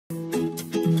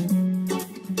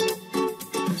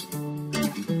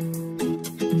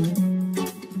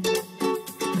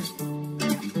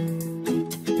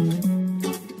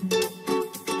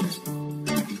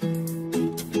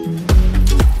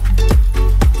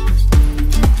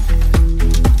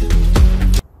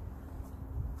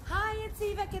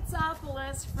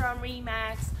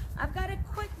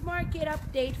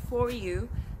update for you.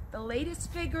 The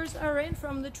latest figures are in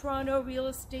from the Toronto Real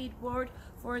Estate Board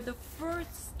for the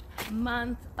first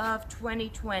month of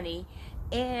 2020,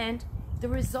 and the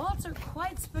results are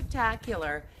quite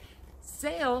spectacular.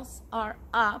 Sales are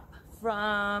up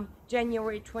from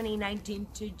January 2019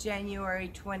 to January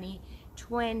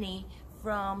 2020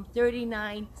 from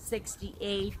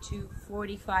 3968 to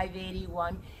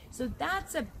 4581. So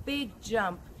that's a big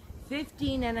jump,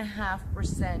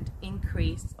 15.5%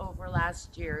 increase over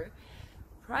last year.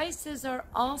 Prices are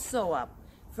also up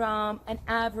from an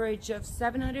average of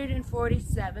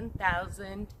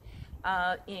 747,000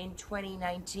 in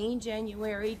 2019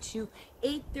 January to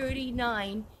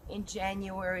 839 in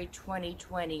January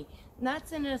 2020. And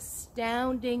that's an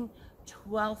astounding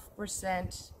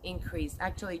 12% increase,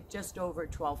 actually just over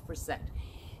 12%.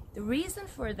 The reason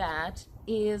for that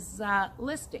is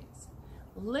listings.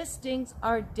 Listings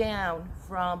are down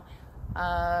from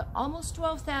almost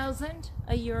 12,000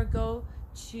 a year ago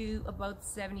to about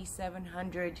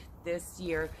 7,700 this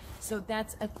year. So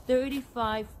that's a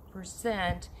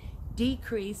 35%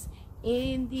 decrease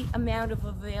in the amount of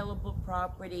available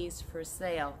properties for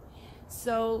sale.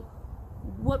 So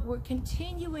what we're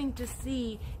continuing to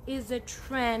see is a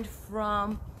trend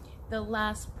from the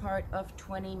last part of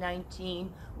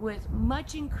 2019 with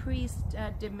much increased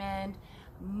demand,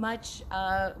 much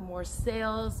more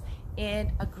sales,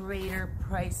 and a greater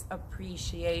price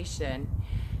appreciation.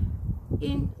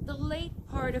 In the late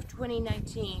part of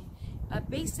 2019,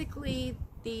 basically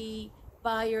the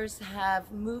buyers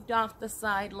have moved off the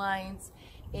sidelines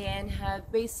and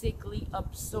have basically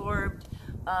absorbed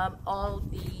all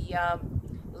the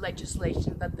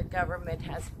legislation that the government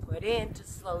has put in to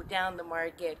slow down the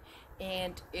market,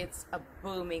 and it's a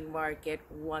booming market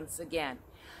once again.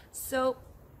 So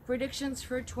predictions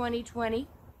for 2020,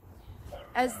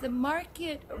 as the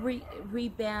market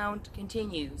rebound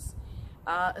continues,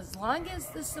 as long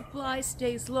as the supply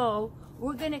stays low,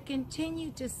 we're going to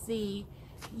continue to see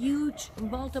huge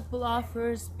multiple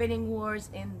offers, bidding wars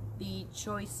in the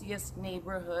choicest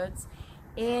neighborhoods,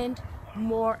 and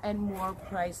more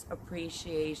price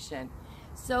appreciation.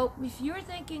 So if you're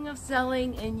thinking of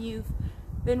selling and you've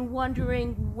been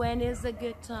wondering when is a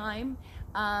good time,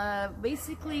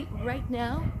 basically right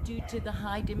now, due to the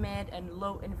high demand and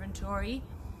low inventory,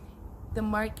 the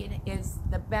market is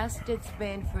the best it's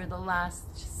been for the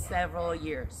last several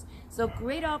years. So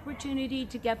great opportunity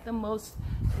to get the most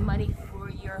money for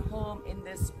your home in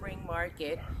this spring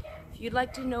market. If you'd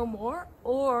like to know more,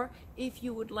 or if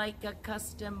you would like a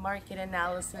custom market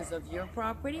analysis of your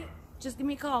property, just give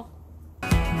me a call.